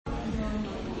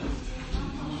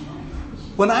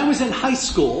When I was in high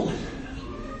school,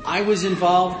 I was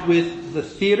involved with the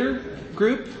theater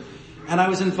group, and I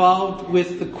was involved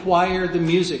with the choir, the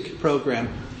music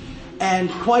program.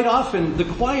 And quite often, the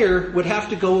choir would have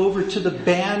to go over to the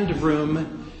band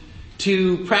room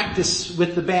to practice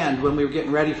with the band when we were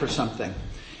getting ready for something.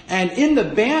 And in the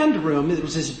band room, it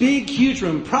was this big, huge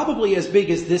room, probably as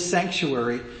big as this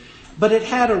sanctuary, but it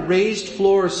had a raised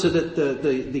floor so that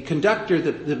the conductor,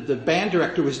 the band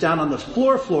director was down on the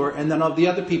floor, and then all the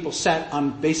other people sat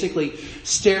on basically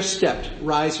stair-stepped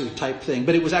riser type thing.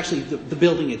 But it was actually the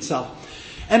building itself.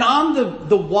 And on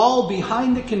the wall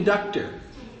behind the conductor,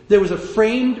 there was a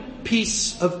framed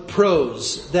piece of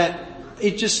prose that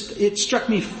it struck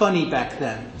me funny back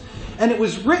then. And it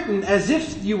was written as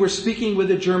if you were speaking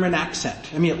with a German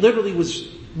accent. I mean, it literally was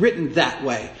written that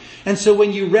way. And so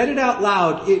when you read it out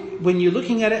loud, when you're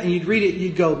looking at it and you'd read it,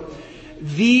 you'd go,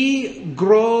 "Wir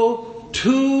grow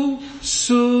too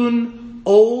soon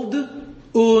old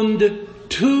und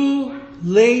too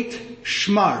late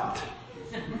smart."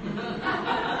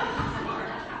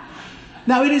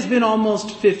 Now, it has been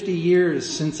almost 50 years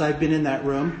since I've been in that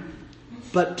room,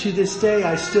 but to this day,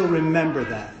 I still remember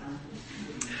that.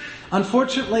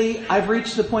 Unfortunately, I've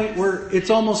reached the point where it's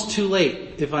almost too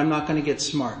late if I'm not going to get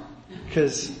smart,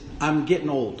 because I'm getting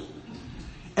old.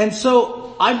 And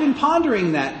so I've been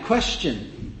pondering that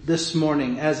question this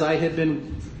morning as I had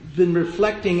been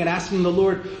reflecting and asking the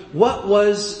Lord, what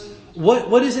is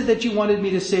it that you wanted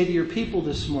me to say to your people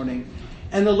this morning?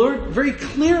 And the Lord, very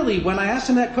clearly, when I asked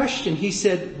him that question, he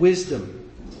said, wisdom.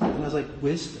 And I was like,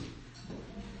 wisdom?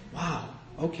 Wow,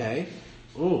 okay.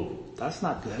 Oh, that's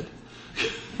not good.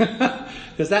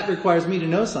 Because that requires me to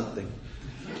know something.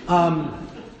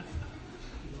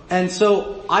 And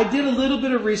so I did a little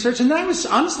bit of research, and I was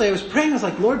praying, I was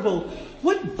like, Lord, well,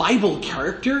 what Bible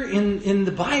character in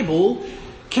the Bible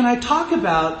can I talk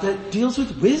about that deals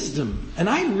with wisdom? And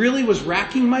I really was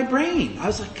racking my brain. I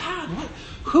was like, God,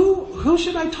 who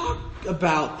should I talk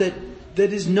about that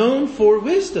is known for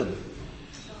wisdom?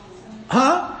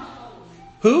 Huh?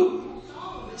 Who?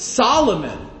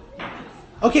 Solomon.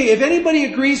 Okay, if anybody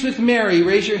agrees with Mary,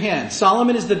 raise your hand.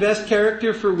 Solomon is the best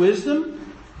character for wisdom?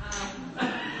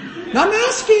 I'm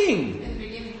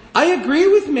asking. I agree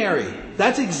with Mary.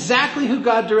 That's exactly who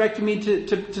God directed me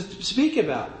to speak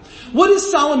about. What is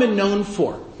Solomon known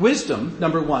for? Wisdom,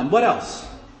 number one. What else?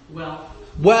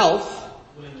 Wealth.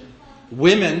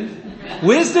 Women.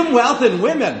 Wisdom, wealth, and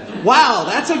women. Wow,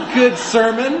 that's a good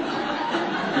sermon.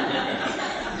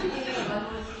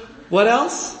 What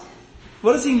else?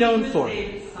 What is he known for?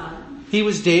 He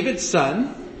was David's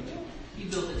son. He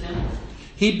built the temple.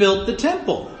 He built the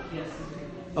temple. Yes.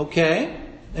 Okay.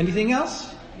 Anything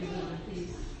else?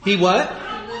 He what?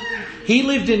 He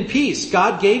lived in peace.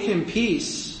 God gave him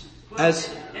peace. And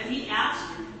he asked,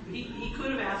 he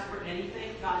could have asked for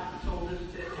anything. God told him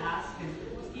to ask,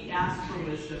 and he asked for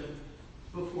wisdom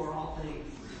before all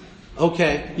things.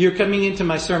 Okay. You're coming into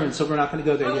my sermon, so we're not going to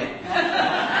go there yet.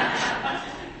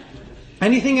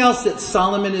 Anything else that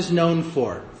Solomon is known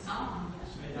for?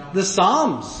 The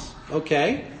Psalms.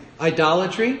 Okay.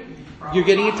 Idolatry. You're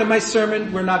getting into my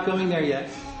sermon. We're not going there yet.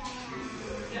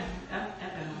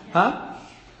 Huh?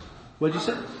 What'd you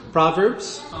say?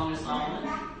 Proverbs? Song of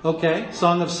Solomon. Okay.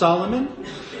 Song of Solomon.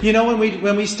 You know,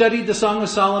 when we studied the Song of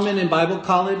Solomon in Bible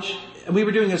college, we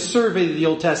were doing a survey of the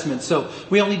Old Testament, so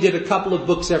we only did a couple of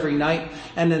books every night.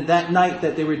 And then that night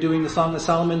that they were doing the Song of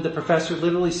Solomon, the professor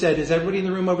literally said, "Is everybody in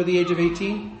the room over the age of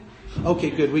 18?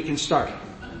 Okay, good, we can start."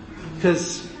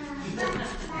 Because,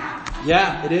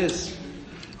 yeah, it is.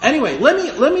 Anyway,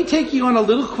 let me take you on a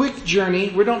little quick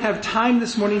journey. We don't have time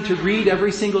this morning to read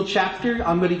every single chapter.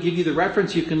 I'm going to give you the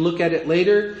reference. You can look at it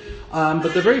later.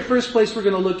 But the very first place we're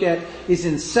going to look at is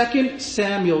in 2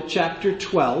 Samuel chapter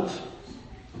 12.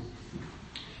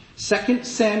 2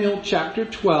 Samuel chapter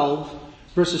 12,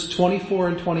 verses 24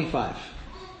 and 25.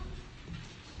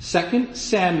 2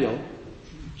 Samuel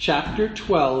chapter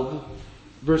 12,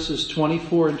 verses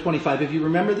 24 and 25. If you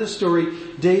remember the story,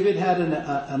 David had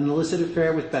an illicit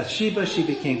affair with Bathsheba. She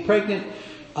became pregnant.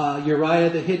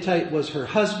 Uriah the Hittite was her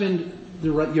husband.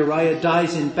 Uriah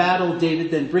dies in battle.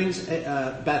 David then brings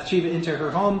Bathsheba into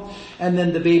her home, and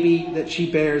then the baby that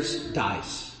she bears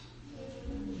dies.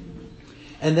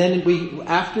 And then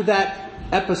after that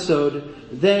episode,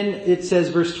 then it says,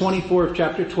 verse 24 of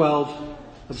chapter 12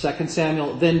 of 2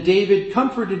 Samuel, "Then David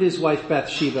comforted his wife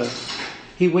Bathsheba.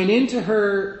 He went into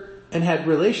her and had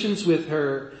relations with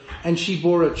her, and she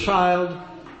bore a child,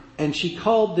 and she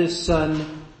called this son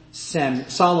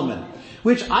Solomon."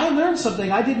 Which I learned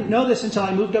something. I didn't know this until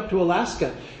I moved up to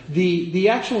Alaska. The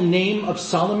actual name of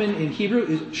Solomon in Hebrew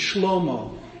is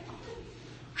Shlomo.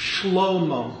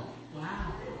 Shlomo.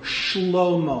 Wow.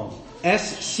 Shlomo.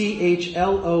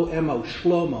 Schlomo.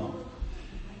 Shlomo.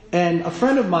 And a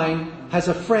friend of mine has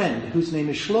a friend whose name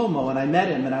is Shlomo, and I met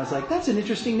him, and I was like, that's an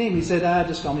interesting name. He said,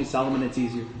 just call me Solomon, it's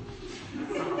easier.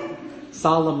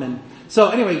 Solomon. So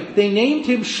anyway, they named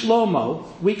him Shlomo.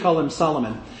 We call him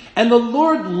Solomon. And the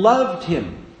Lord loved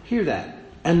him. Hear that.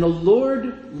 And the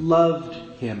Lord loved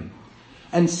him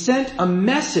and sent a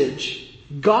message.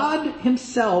 God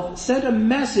himself sent a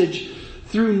message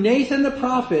through Nathan the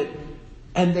prophet,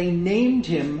 and they named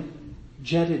him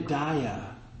Jedediah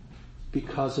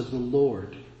because of the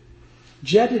Lord.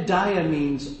 Jedediah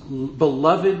means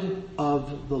beloved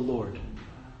of the Lord.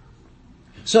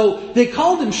 So they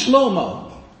called him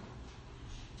Shlomo,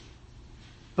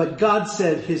 but God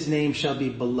said his name shall be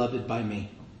beloved by me.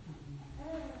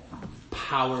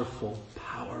 Powerful.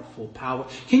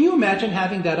 Can you imagine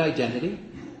having that identity?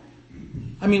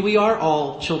 I mean, we are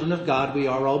all children of God. We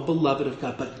are all beloved of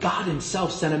God. But God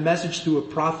himself sent a message through a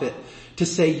prophet to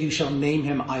say, you shall name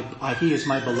him, he is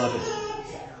my beloved.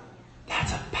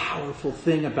 That's a powerful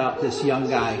thing about this young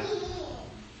guy.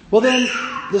 Well, then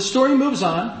the story moves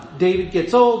on. David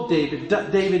gets old.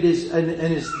 David is in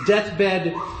his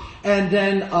deathbed. And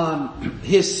then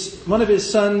one of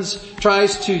his sons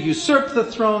tries to usurp the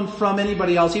throne from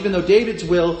anybody else, even though David's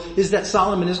will is that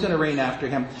Solomon is going to reign after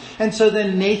him. And so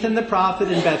then Nathan the prophet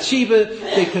and Bathsheba,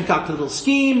 they concoct a little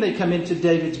scheme. They come into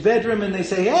David's bedroom and they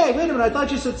say, hey, wait a minute, I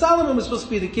thought you said Solomon was supposed to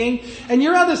be the king, and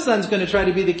your other son's going to try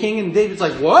to be the king. And David's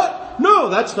like, what? No,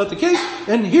 that's not the case.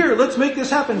 And here, let's make this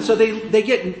happen. So they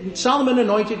get Solomon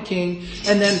anointed king,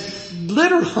 and then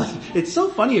literally, it's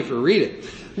so funny if you read it.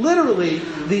 Literally,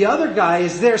 the other guy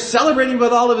is there celebrating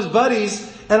with all of his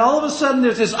buddies, and all of a sudden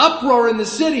there's this uproar in the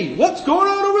city. What's going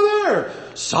on over there?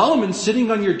 Solomon's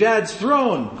sitting on your dad's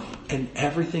throne. And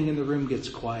everything in the room gets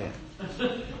quiet.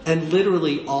 And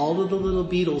literally all of the little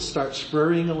beetles start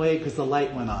scurrying away because the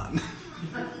light went on.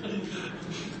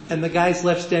 And the guy's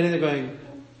left standing there going,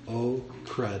 oh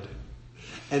crud.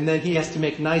 And then he has to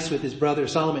make nice with his brother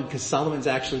Solomon because Solomon's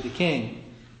actually the king.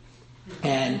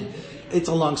 And it's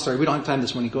a long story. We don't have time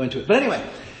this morning to go into it. But anyway,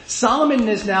 Solomon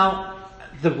is now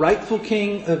the rightful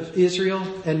king of Israel,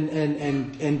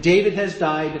 and David has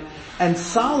died. And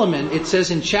Solomon, it says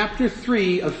in chapter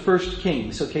 3 of 1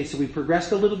 Kings. Okay, so we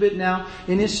progressed a little bit now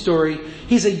in his story.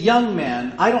 He's a young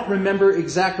man. I don't remember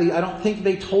exactly. I don't think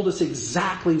they told us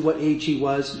exactly what age he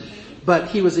was. But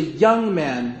he was a young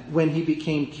man when he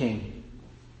became king.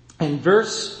 And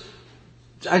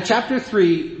chapter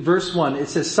 3, verse 1, it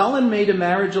says, Solomon made a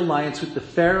marriage alliance with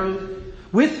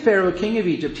Pharaoh, king of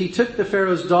Egypt. He took the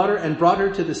Pharaoh's daughter and brought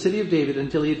her to the city of David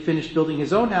until he had finished building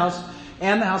his own house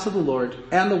and the house of the Lord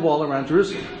and the wall around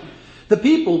Jerusalem. The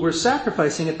people were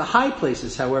sacrificing at the high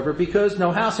places, however, because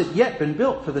no house had yet been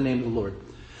built for the name of the Lord.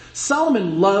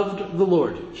 Solomon loved the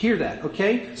Lord. Hear that,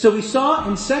 okay? So we saw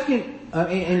in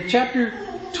chapter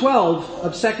 12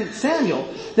 of 2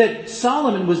 Samuel that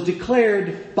Solomon was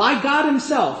declared by God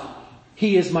himself,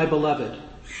 he is my beloved.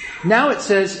 Now it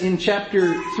says in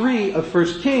chapter 3 of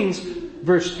 1 Kings,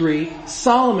 verse 3,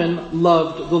 Solomon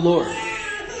loved the Lord.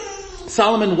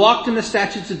 Solomon walked in the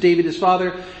statutes of David his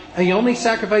father, and he only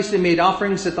sacrificed and made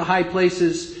offerings at the high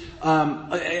places,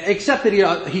 except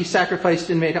that he sacrificed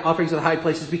and made offerings at the high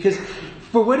places because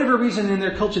for whatever reason in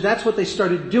their culture, that's what they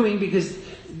started doing because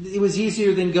it was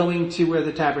easier than going to where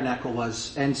the tabernacle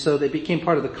was. And so they became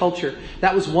part of the culture.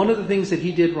 That was one of the things that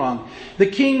he did wrong. The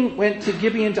king went to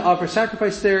Gibeon to offer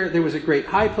sacrifice there. There was a great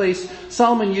high place.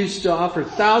 Solomon used to offer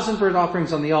 1,000 burnt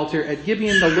offerings on the altar. At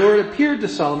Gibeon, the Lord appeared to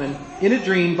Solomon in a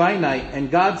dream by night.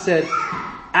 And God said,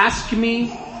 ask me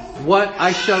what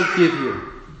I shall give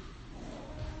you.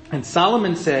 And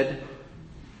Solomon said,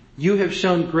 you have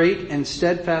shown great and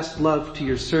steadfast love to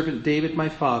your servant David, my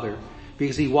father,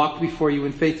 because he walked before you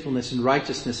in faithfulness and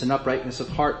righteousness and uprightness of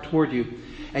heart toward you.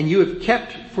 And you have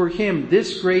kept for him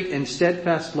this great and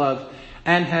steadfast love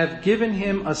and have given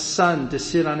him a son to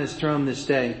sit on his throne this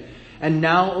day. And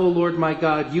now, O Lord my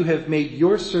God, you have made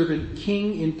your servant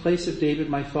king in place of David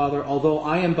my father, although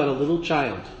I am but a little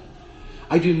child.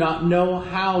 I do not know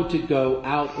how to go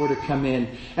out or to come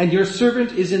in. And your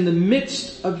servant is in the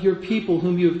midst of your people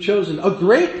whom you have chosen, a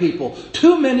great people,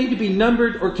 too many to be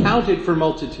numbered or counted for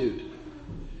multitude.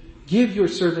 Give your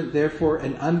servant, therefore,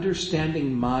 an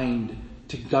understanding mind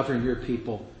to govern your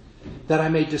people, that I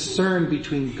may discern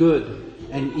between good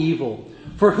and evil.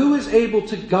 For who is able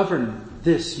to govern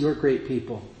this, your great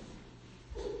people?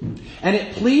 And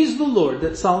it pleased the Lord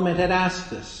that Solomon had asked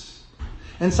this.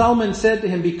 And Solomon said to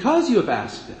him, because you have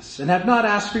asked this, and have not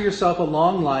asked for yourself a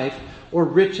long life or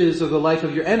riches or the life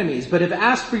of your enemies, but have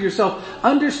asked for yourself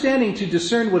understanding to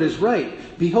discern what is right.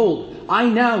 Behold, I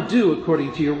now do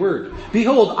according to your word.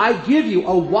 Behold, I give you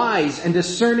a wise and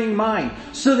discerning mind,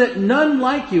 so that none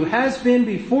like you has been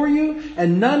before you,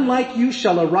 and none like you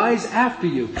shall arise after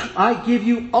you. I give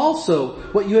you also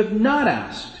what you have not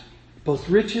asked, both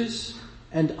riches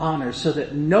and honor, so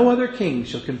that no other king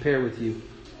shall compare with you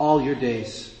all your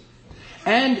days.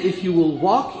 And if you will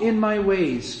walk in my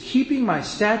ways, keeping my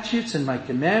statutes and my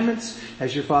commandments,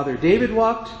 as your father David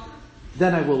walked,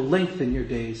 then I will lengthen your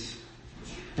days.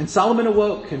 And Solomon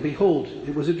awoke, and behold,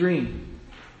 it was a dream.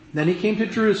 Then he came to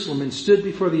Jerusalem and stood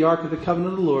before the ark of the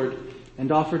covenant of the Lord,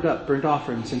 and offered up burnt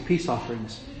offerings and peace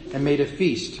offerings, and made a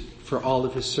feast for all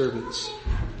of his servants.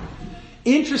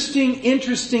 Interesting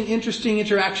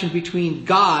interaction between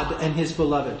God and his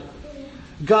beloved.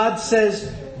 God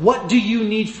says, what do you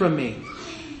need from me?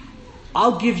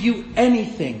 I'll give you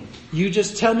anything. You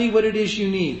just tell me what it is you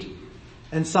need.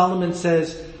 And Solomon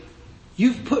says,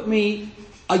 you've put me,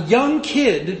 a young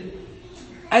kid,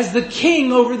 as the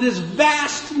king over this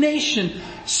vast nation.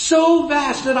 So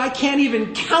vast that I can't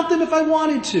even count them if I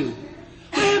wanted to.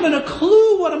 I haven't a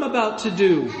clue what I'm about to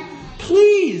do.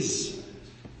 Please.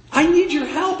 I need your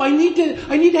help. I need to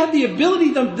have the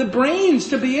ability, the brains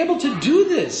to be able to do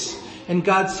this. And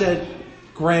God said,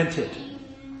 granted.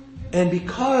 And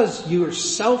because your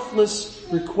selfless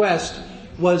request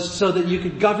was so that you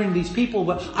could govern these people,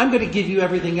 but I'm going to give you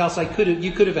everything else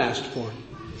you could have asked for.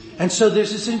 And so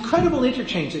there's this incredible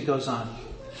interchange that goes on.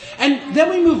 And then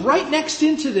we move right next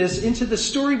into the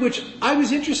story which I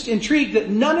was intrigued that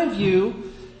none of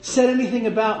you said anything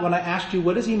about when I asked you,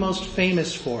 what is he most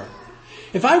famous for?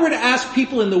 If I were to ask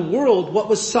people in the world what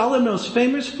was Solomon most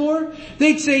famous for,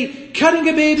 they'd say cutting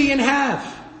a baby in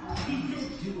half.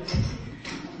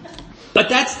 But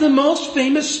that's the most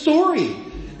famous story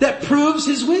that proves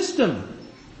his wisdom.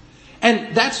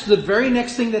 And that's the very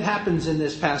next thing that happens in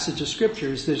this passage of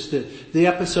scriptures. There's the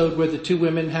episode where the two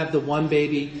women have the one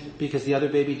baby because the other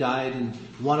baby died, and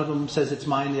one of them says it's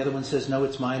mine, the other one says no,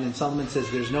 it's mine, and Solomon says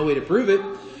there's no way to prove it.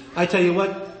 I tell you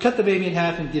what, cut the baby in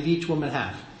half and give each woman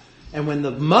half. And when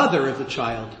the mother of the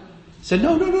child said,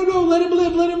 no, let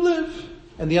him live.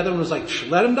 And the other one was like,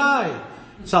 let him die.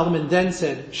 Solomon then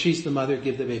said, she's the mother,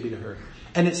 give the baby to her.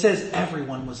 And it says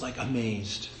everyone was like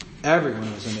amazed.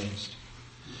 Everyone was amazed.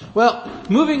 Well,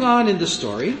 moving on in the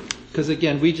story, because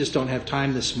again, we just don't have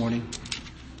time this morning.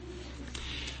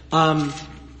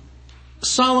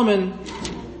 Solomon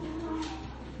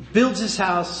builds his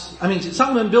house.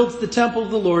 Solomon builds the temple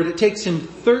of the Lord. It takes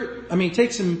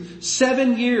him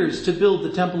 7 years to build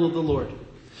the temple of the Lord.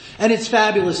 And it's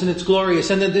fabulous and it's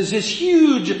glorious. And then there's this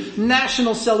huge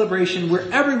national celebration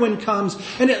where everyone comes.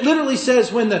 And it literally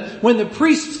says when the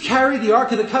priests carry the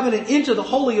Ark of the Covenant into the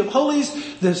Holy of Holies,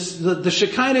 the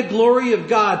Shekinah glory of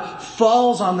God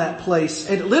falls on that place.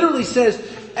 And it literally says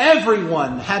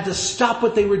everyone had to stop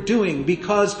what they were doing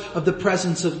because of the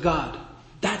presence of God.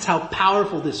 That's how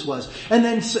powerful this was. And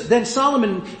then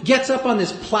Solomon gets up on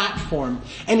this platform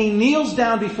and he kneels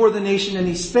down before the nation and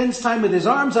he spends time with his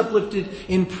arms uplifted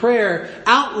in prayer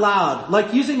out loud,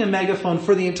 like using a megaphone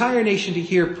for the entire nation to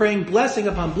hear, praying blessing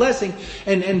upon blessing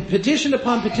and petition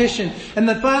upon petition. And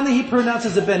then finally he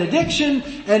pronounces a benediction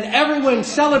and everyone's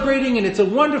celebrating and it's a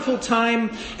wonderful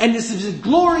time. And this is a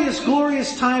glorious,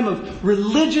 glorious time of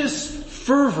religious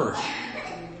fervor.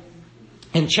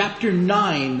 In chapter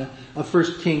 9 of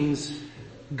 1 Kings,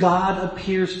 God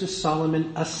appears to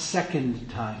Solomon a second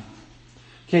time.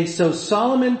 Okay, so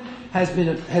Solomon has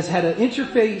had an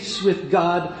interface with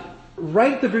God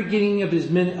right at the beginning of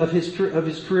his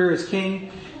career as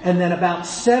king, and then about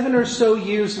 7 or so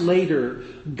years later,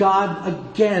 God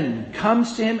again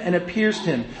comes to him and appears to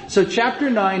him. So chapter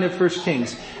 9 of 1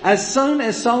 Kings, as soon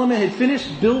as Solomon had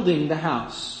finished building the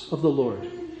house of the Lord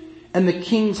and the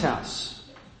king's house,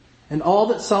 and all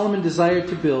that Solomon desired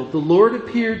to build, the Lord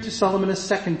appeared to Solomon a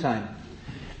second time,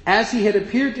 as he had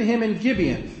appeared to him in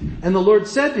Gibeon. And the Lord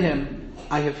said to him,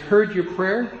 I have heard your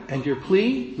prayer and your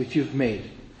plea which you have made.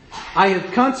 I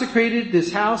have consecrated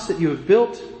this house that you have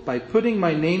built by putting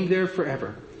my name there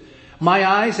forever. My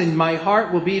eyes and my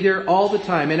heart will be there all the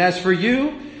time. And as for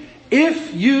you,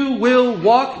 if you will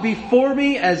walk before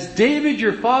me as David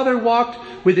your father walked,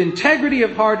 with integrity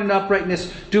of heart and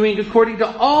uprightness, doing according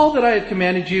to all that I have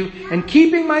commanded you, and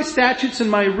keeping my statutes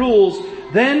and my rules,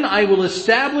 then I will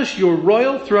establish your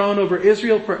royal throne over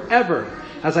Israel forever,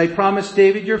 as I promised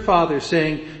David your father,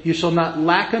 saying, you shall not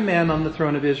lack a man on the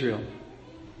throne of Israel.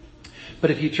 But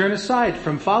if you turn aside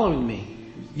from following me,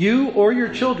 you or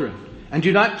your children, and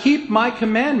do not keep my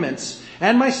commandments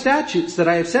and my statutes that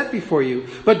I have set before you,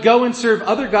 but go and serve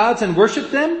other gods and worship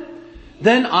them,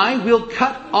 Then I will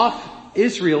cut off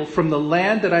Israel from the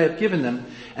land that I have given them,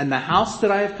 and the house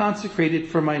that I have consecrated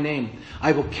for my name.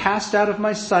 I will cast out of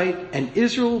my sight, and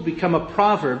Israel will become a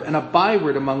proverb and a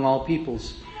byword among all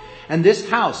peoples. And this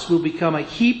house will become a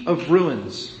heap of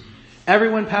ruins.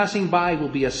 Everyone passing by will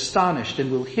be astonished and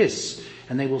will hiss,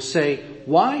 and they will say,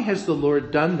 why has the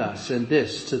Lord done thus and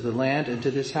this to the land and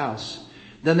to this house?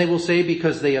 Then they will say,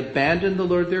 because they abandoned the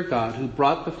Lord their God, who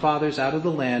brought the fathers out of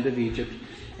the land of Egypt,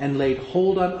 and laid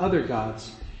hold on other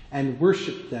gods, and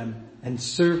worshipped them, and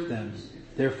served them.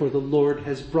 Therefore the Lord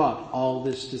has brought all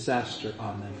this disaster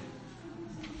on them.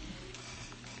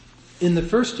 In the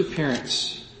first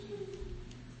appearance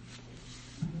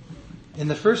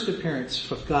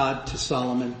of God to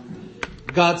Solomon,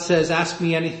 God says, ask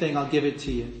me anything, I'll give it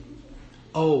to you.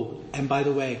 Oh, and by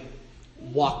the way,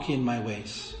 walk in my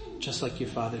ways, just like your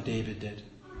father David did.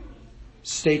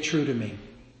 Stay true to me.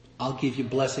 I'll give you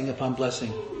blessing upon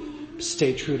blessing.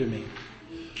 Stay true to me.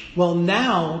 Well,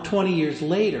 now, 20 years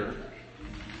later,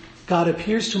 God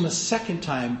appears to him a second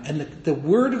time, and the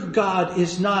word of God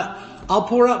is not, I'll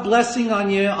pour out blessing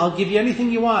on you, I'll give you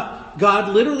anything you want.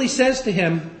 God literally says to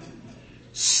him,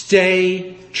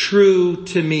 stay true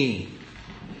to me.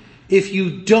 If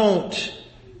you don't,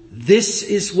 this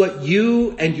is what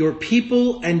you and your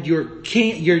people and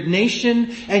your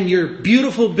nation and your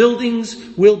beautiful buildings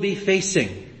will be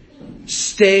facing.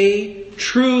 Stay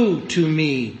true to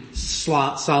me,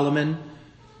 Solomon,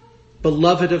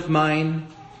 beloved of mine.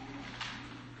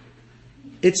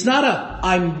 It's not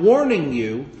I'm warning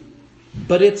you,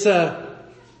 but it's I'm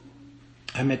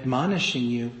admonishing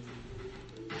you.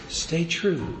 Stay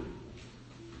true.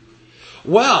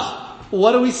 Well,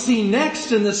 what do we see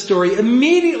next in the story?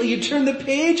 Immediately you turn the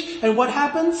page and what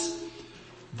happens?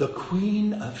 The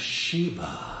Queen of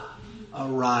Sheba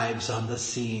arrives on the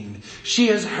scene. She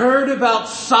has heard about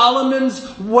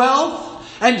Solomon's wealth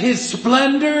and his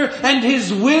splendor and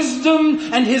his wisdom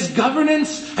and his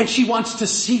governance, and she wants to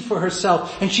see for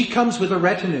herself. And she comes with a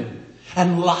retinue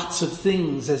and lots of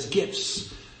things as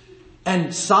gifts.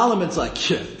 And Solomon's like,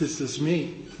 yeah, this is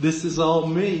me. This is all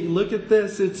me. Look at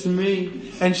this. It's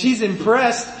me. And she's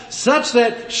impressed such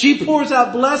that she pours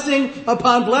out blessing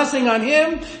upon blessing on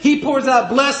him. He pours out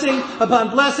blessing upon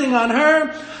blessing on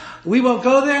her. We won't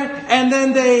go there. And then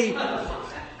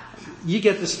you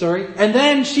get the story. And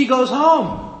then she goes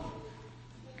home.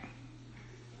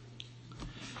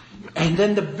 And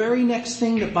then the very next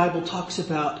thing the Bible talks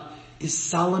about is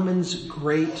Solomon's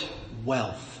great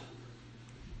wealth.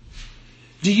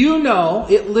 Do you know,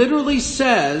 it literally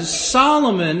says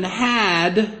Solomon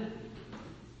had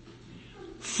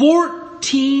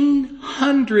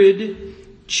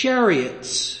 1,400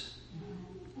 chariots,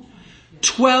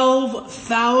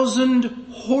 12,000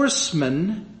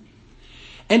 horsemen,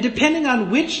 and depending on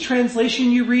which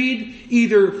translation you read,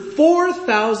 either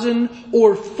 4,000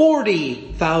 or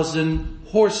 40,000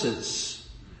 horses.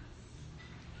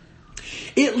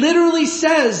 It literally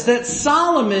says that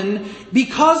Solomon,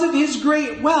 because of his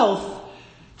great wealth,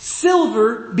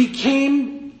 silver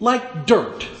became like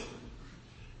dirt.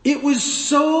 It was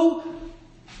so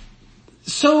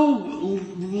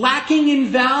lacking in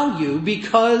value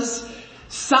because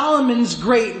Solomon's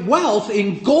great wealth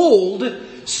in gold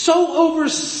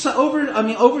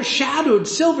overshadowed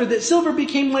silver that silver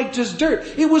became like just dirt.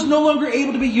 It was no longer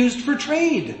able to be used for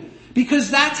trade.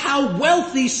 Because that's how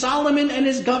wealthy Solomon and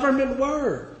his government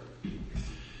were.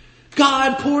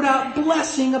 God poured out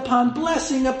blessing upon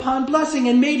blessing upon blessing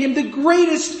and made him the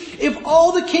greatest of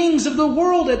all the kings of the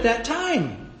world at that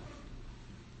time.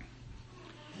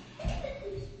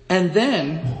 And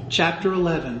then, chapter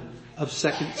 11 of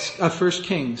 1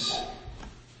 Kings.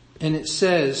 And it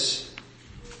says,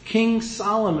 King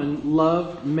Solomon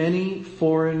loved many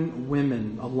foreign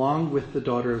women along with the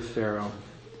daughter of Pharaoh.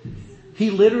 He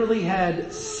literally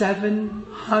had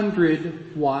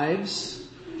 700 wives,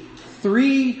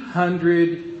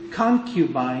 300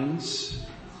 concubines,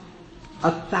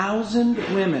 1,000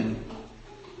 women.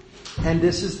 And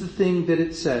this is the thing that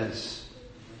it says.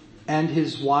 And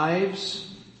his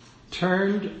wives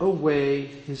turned away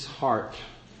his heart.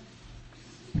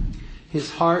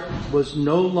 His heart was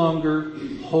no longer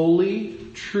wholly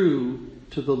true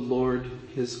to the Lord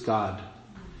his God.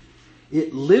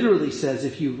 It literally says,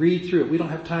 if you read through it, we don't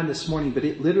have time this morning, but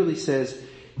it literally says,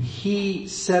 he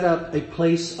set up a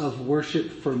place of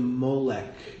worship for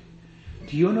Molech.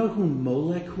 Do you know who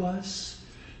Molech was?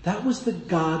 That was the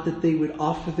god that they would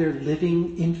offer their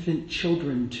living infant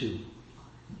children to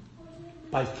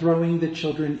by throwing the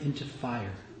children into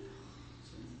fire.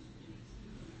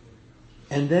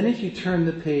 And then if you turn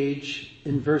the page,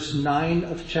 in verse 9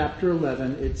 of chapter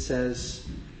 11, it says,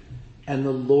 And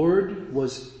the Lord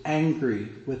was angry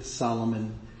with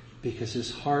Solomon because his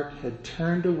heart had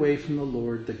turned away from the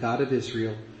Lord, the God of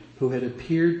Israel, who had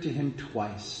appeared to him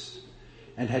twice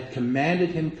and had commanded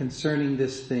him concerning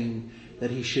this thing,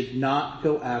 that he should not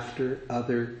go after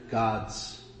other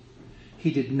gods.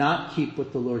 He did not keep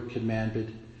what the Lord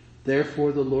commanded.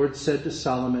 Therefore the Lord said to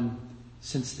Solomon,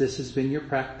 since this has been your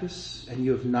practice, and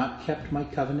you have not kept my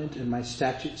covenant and my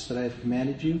statutes that I have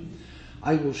commanded you,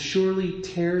 I will surely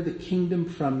tear the kingdom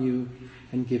from you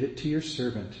and give it to your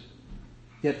servant.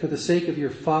 Yet for the sake of your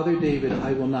father David,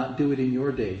 I will not do it in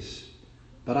your days,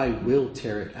 but I will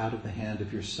tear it out of the hand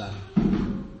of your son.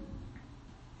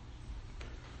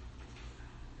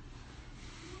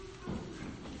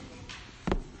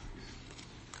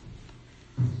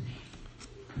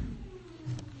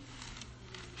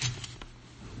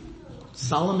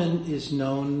 Solomon is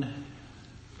known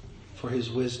for his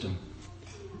wisdom.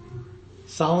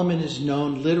 Solomon is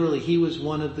known, literally, he was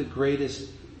one of the greatest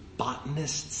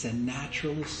botanists and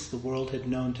naturalists the world had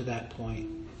known to that point.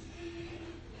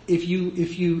 If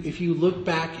you look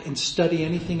back and study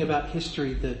anything about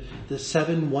history, the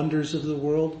 7 wonders of the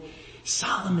world,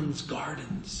 Solomon's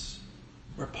gardens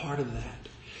were part of that.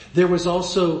 There was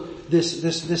also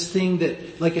this thing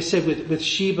that, like I said, with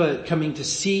Sheba coming to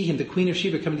see him, the Queen of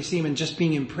Sheba coming to see him and just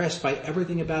being impressed by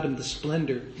everything about him, the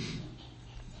splendor.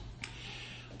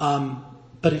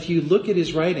 But if you look at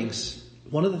his writings,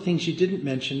 one of the things you didn't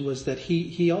mention was that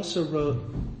he also wrote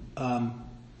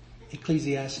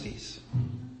Ecclesiastes.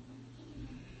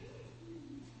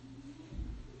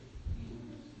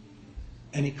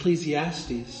 And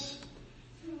Ecclesiastes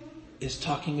is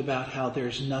talking about how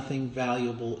there's nothing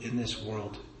valuable in this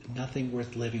world, nothing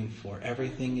worth living for.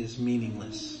 Everything is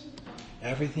meaningless.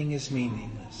 Everything is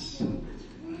meaningless.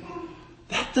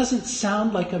 That doesn't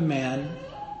sound like a man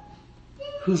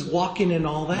who's walking in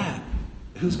all that,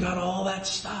 who's got all that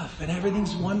stuff and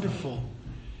everything's wonderful.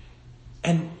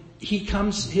 And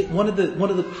one of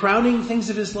the crowning things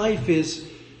of his life is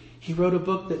he wrote a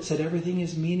book that said everything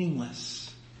is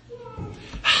meaningless.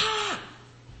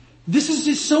 This is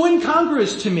just so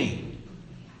incongruous to me.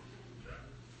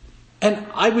 And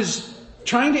I was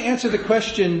trying to answer the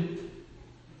question,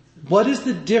 what is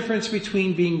the difference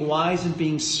between being wise and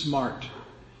being smart?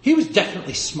 He was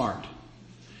definitely smart.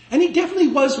 And he definitely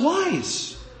was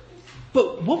wise.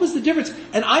 But what was the difference?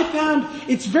 And I found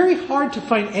it's very hard to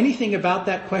find anything about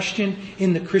that question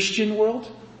in the Christian world.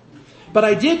 But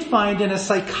I did find in a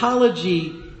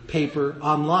psychology paper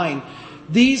online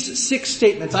these 6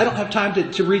 statements. I don't have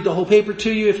time to read the whole paper to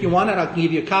you. If you want it, I'll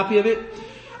give you a copy of it.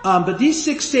 But these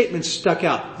 6 statements stuck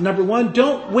out. Number 1,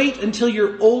 don't wait until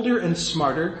you're older and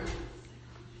smarter.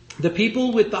 The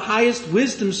people with the highest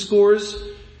wisdom scores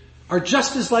are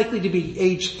just as likely to be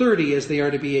age 30 as they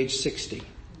are to be age 60.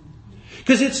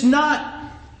 Because it's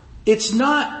not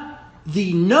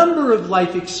the number of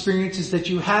life experiences that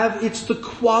you have, it's the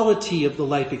quality of the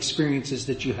life experiences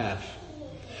that you have.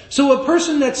 So a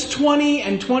person that's 20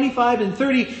 and 25 and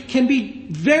 30 can be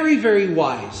very, very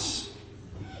wise.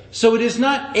 So it is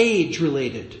not age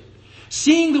related.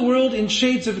 Seeing the world in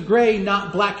shades of gray,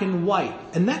 not black and white.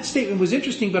 And that statement was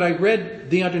interesting, but I read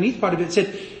the underneath part of it. It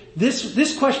said,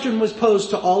 this question was posed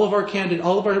to all of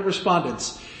our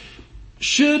respondents.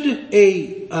 Imagine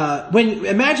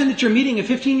that you're meeting a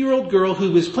 15-year-old girl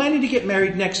who is planning to get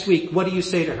married next week. What do you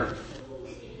say to her?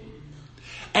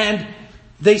 And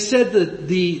they said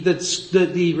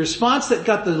the response that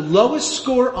got the lowest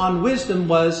score on wisdom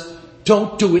was,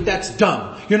 don't do it, that's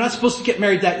dumb. You're not supposed to get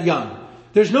married that young.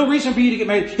 There's no reason for you to get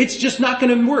married. It's just not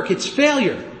going to work. It's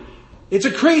failure. It's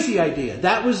a crazy idea.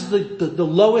 That was the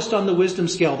lowest on the wisdom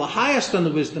scale. The highest on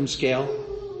the wisdom scale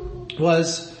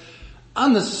was,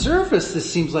 on the surface, this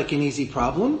seems like an easy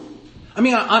problem. I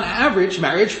mean, on average,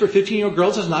 marriage for 15-year-old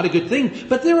girls is not a good thing.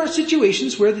 But there are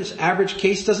situations where this average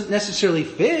case doesn't necessarily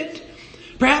fit.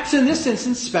 Perhaps in this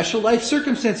instance, special life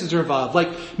circumstances are involved. Like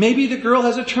maybe the girl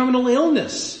has a terminal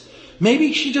illness.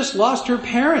 Maybe she just lost her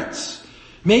parents.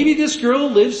 Maybe this girl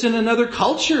lives in another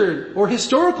culture or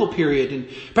historical period. And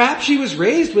perhaps she was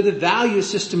raised with a value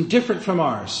system different from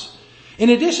ours.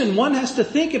 In addition, one has to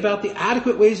think about the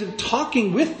adequate ways of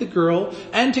talking with the girl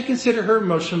and to consider her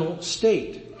emotional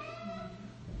state.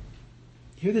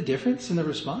 Hear the difference in the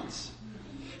response?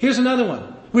 Here's another one,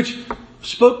 which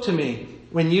spoke to me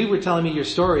when you were telling me your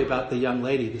story about the young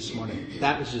lady this morning.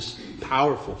 That was just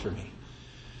powerful for me.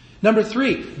 Number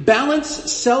 3, balance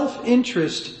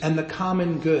self-interest and the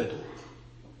common good.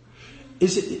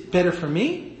 Is it better for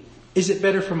me? Is it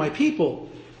better for my people?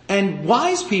 And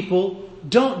wise people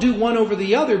don't do one over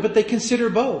the other, but they consider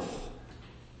both.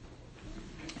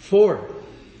 4,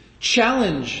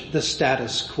 challenge the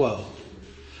status quo.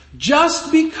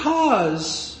 Just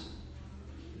because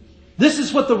this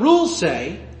is what the rules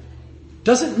say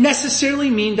doesn't necessarily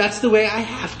mean that's the way I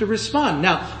have to respond.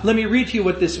 Now, let me read to you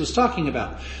what this was talking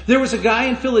about. There was a guy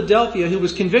in Philadelphia who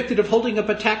was convicted of holding up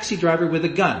a taxi driver with a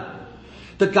gun.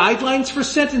 The guidelines for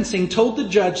sentencing told the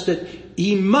judge that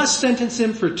he must sentence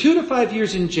him for 2 to 5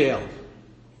 years in jail.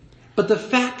 But the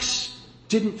facts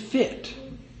didn't fit.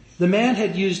 The man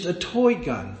had used a toy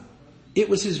gun. It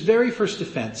was his very first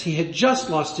offense. He had just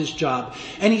lost his job,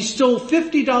 and he stole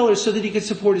 $50 so that he could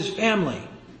support his family.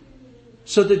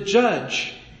 So the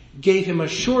judge gave him a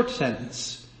short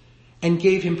sentence and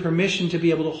gave him permission to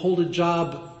be able to hold a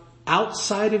job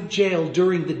outside of jail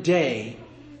during the day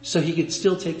so he could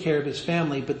still take care of his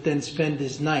family, but then spend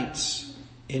his nights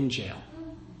in jail.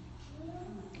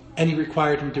 And he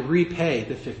required him to repay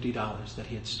the $50 that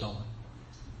he had stolen.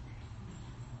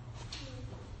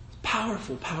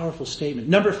 Powerful, powerful statement.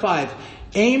 Number 5,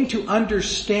 aim to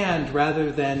understand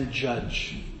rather than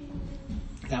judge.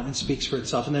 That one speaks for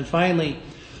itself. And then finally,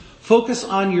 focus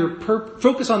on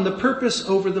the purpose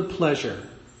over the pleasure.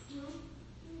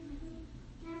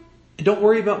 And don't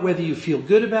worry about whether you feel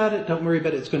good about it. Don't worry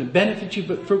about it's going to benefit you,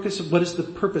 but focus on what is the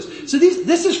purpose. So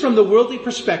this is from the worldly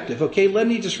perspective, okay? Let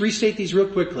me just restate these real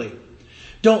quickly.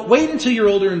 Don't wait until you're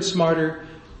older and smarter.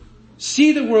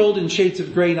 See the world in shades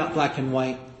of gray, not black and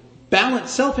white.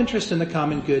 Balance self-interest and the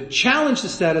common good. Challenge the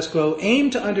status quo.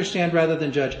 Aim to understand rather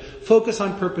than judge. Focus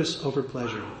on purpose over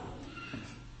pleasure.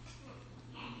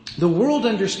 The world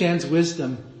understands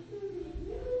wisdom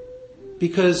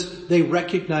because they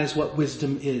recognize what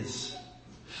wisdom is.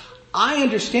 I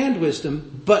understand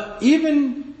wisdom, but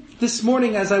even this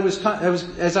morning as I was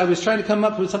trying to come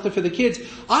up with something for the kids,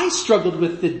 I struggled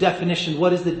with the definition.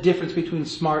 What is the difference between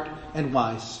smart and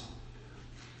wise?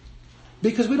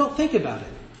 Because we don't think about it.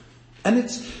 And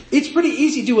it's pretty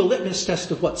easy to do a litmus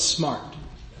test of what's smart.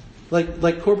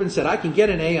 Like Corbin said, I can get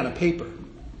an A on a paper,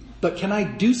 but can I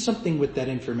do something with that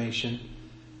information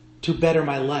to better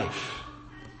my life,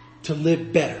 to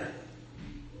live better?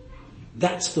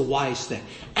 That's the wise thing.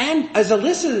 And as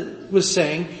Alyssa was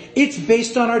saying, it's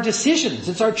based on our decisions.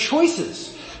 It's our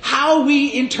choices. How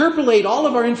we interpolate all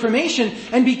of our information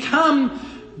and become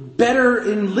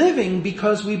better in living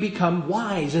because we become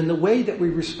wise in the way that we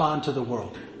respond to the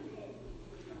world.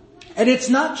 And it's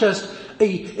not just a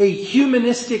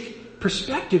humanistic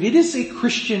perspective. It is a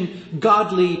Christian,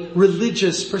 godly,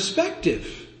 religious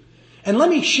perspective. And let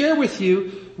me share with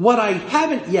you what I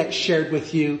haven't yet shared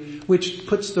with you, which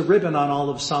puts the ribbon on all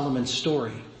of Solomon's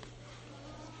story.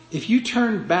 If you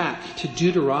turn back to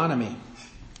Deuteronomy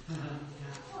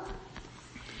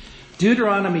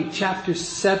chapter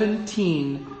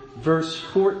 17, verse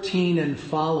 14 and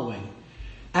following.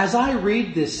 As I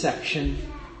read this section,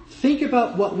 think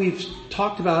about what we've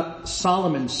talked about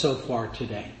Solomon so far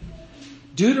today.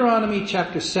 Deuteronomy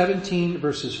chapter 17,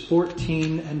 verses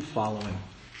 14 and following.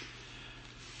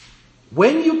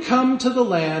 When you come to the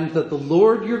land that the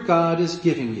Lord your God is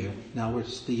giving you. Now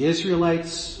it's the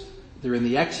Israelites, they're in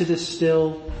the Exodus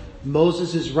still.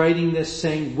 Moses is writing this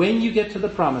saying, when you get to the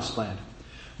promised land.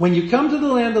 When you come to the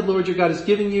land the Lord your God is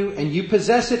giving you, and you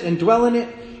possess it and dwell in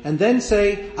it, and then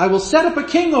say, I will set up a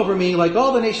king over me like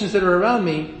all the nations that are around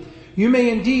me, you may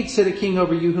indeed set a king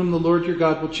over you whom the Lord your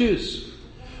God will choose.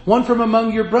 One from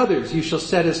among your brothers you shall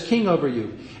set as king over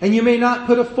you. And you may not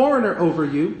put a foreigner over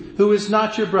you who is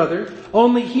not your brother,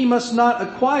 only he must not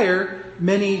acquire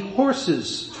many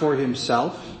horses for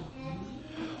himself,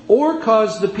 or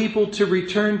cause the people to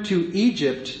return to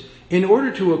Egypt in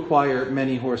order to acquire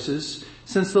many horses,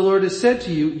 since the Lord has said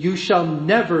to you, you shall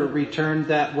never return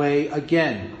that way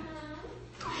again.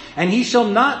 And he shall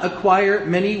not acquire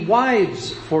many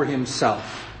wives for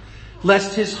himself,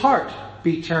 lest his heart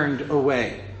be turned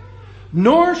away.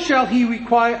 Nor shall he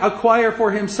acquire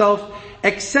for himself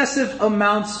excessive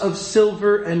amounts of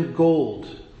silver and gold.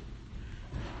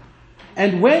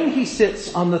 And when he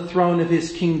sits on the throne of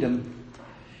his kingdom,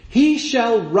 he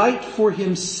shall write for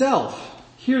himself,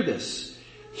 hear this,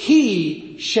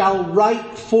 he shall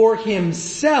write for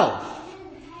himself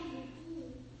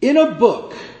in a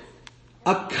book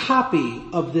a copy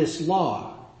of this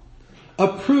law,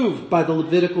 approved by the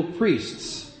Levitical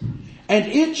priests. And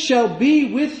it shall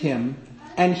be with him,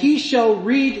 and he shall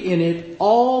read in it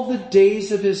all the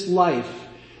days of his life,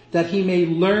 that he may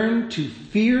learn to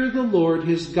fear the Lord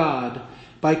his God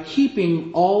by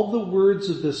keeping all the words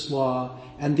of this law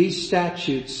and these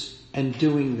statutes and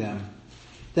doing them,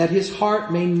 that his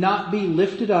heart may not be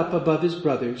lifted up above his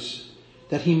brothers,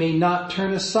 that he may not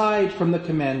turn aside from the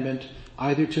commandment,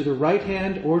 either to the right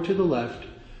hand or to the left,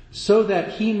 so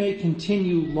that he may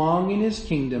continue long in his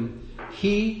kingdom,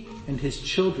 he and his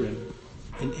children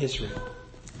in Israel.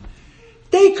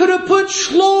 They could have put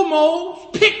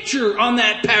Shlomo's picture on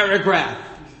that paragraph.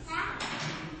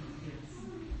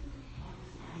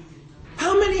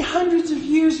 How many hundreds of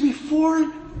years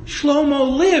before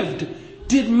Shlomo lived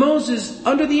did Moses,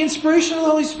 under the inspiration of the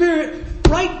Holy Spirit,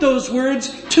 write those words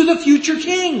to the future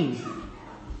king?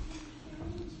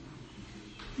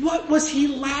 What was he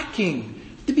lacking?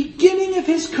 The beginning of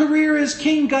his career as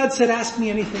king, God said, ask me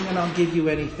anything and I'll give you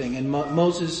anything. And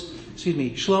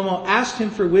Shlomo asked him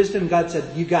for wisdom. God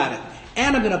said, you got it.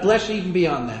 And I'm going to bless you even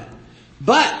beyond that.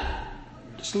 But,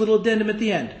 just a little addendum at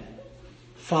the end.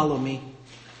 Follow me.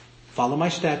 Follow my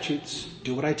statutes.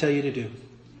 Do what I tell you to do.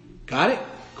 Got it?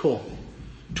 Cool.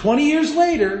 20 years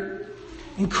later,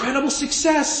 incredible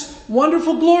success,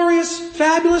 wonderful, glorious,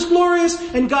 fabulous, glorious,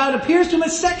 and God appears to him a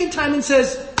second time and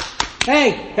says,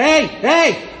 Hey,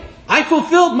 I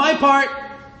fulfilled my part.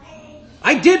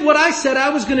 I did what I said I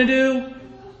was going to do.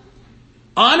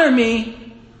 Honor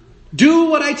me. Do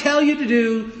what I tell you to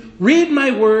do. Read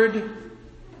my word.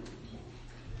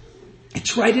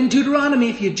 It's right in Deuteronomy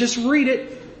if you just read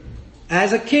it.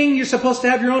 As a king, you're supposed to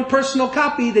have your own personal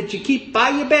copy that you keep by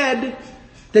your bed,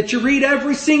 that you read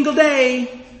every single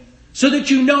day, so that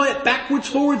you know it backwards,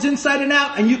 forwards, inside and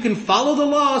out, and you can follow the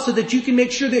law so that you can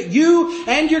make sure that you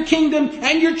and your kingdom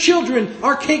and your children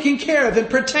are taken care of and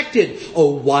protected.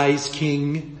 O wise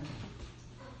king.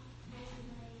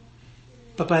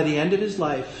 But by the end of his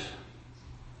life,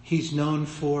 he's known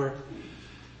for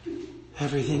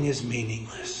everything is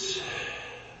meaningless.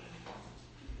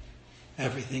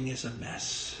 Everything is a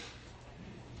mess.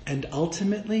 And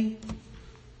ultimately,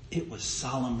 it was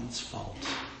Solomon's fault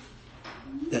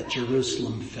that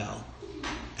Jerusalem fell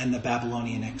and the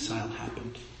Babylonian exile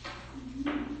happened.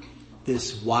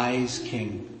 This wise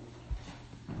king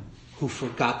who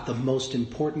forgot the most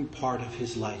important part of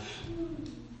his life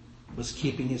was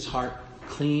keeping his heart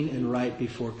clean and right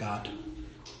before God.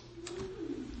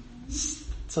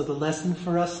 So the lesson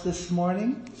for us this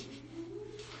morning,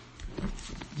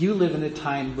 you live in a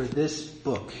time where this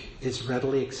book is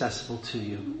readily accessible to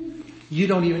you. You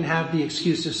don't even have the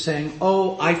excuse of saying,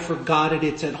 oh, I forgot it,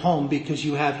 it's at home, because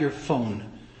you have your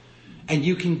phone. And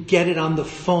you can get it on the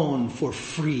phone for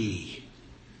free.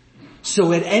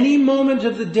 So at any moment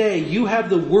of the day, you have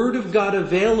the Word of God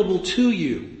available to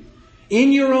you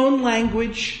in your own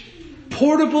language,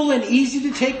 portable and easy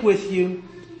to take with you.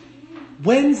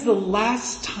 When's the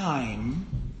last time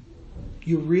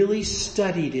you really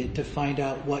studied it to find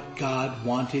out what God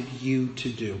wanted you to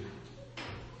do?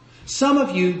 Some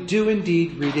of you do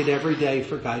indeed read it every day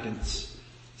for guidance.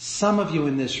 Some of you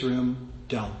in this room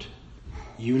don't.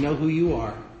 You know who you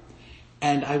are.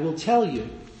 And I will tell you,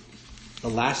 the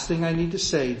last thing I need to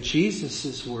say,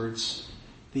 Jesus' words,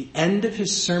 the end of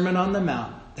his Sermon on the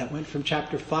Mount that went from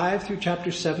chapter 5 through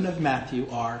chapter 7 of Matthew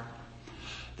are,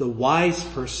 the wise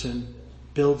person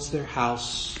builds their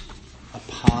house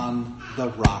upon the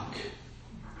rock.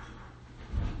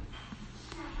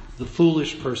 The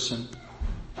foolish person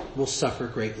will suffer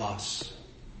great loss.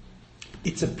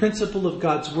 It's a principle of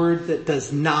God's word that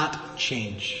does not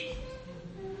change.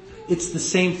 It's the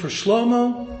same for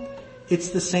Shlomo. It's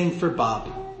the same for Bob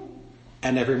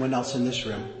and everyone else in this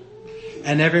room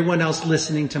and everyone else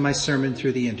listening to my sermon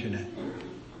through the internet.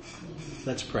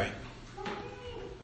 Let's pray.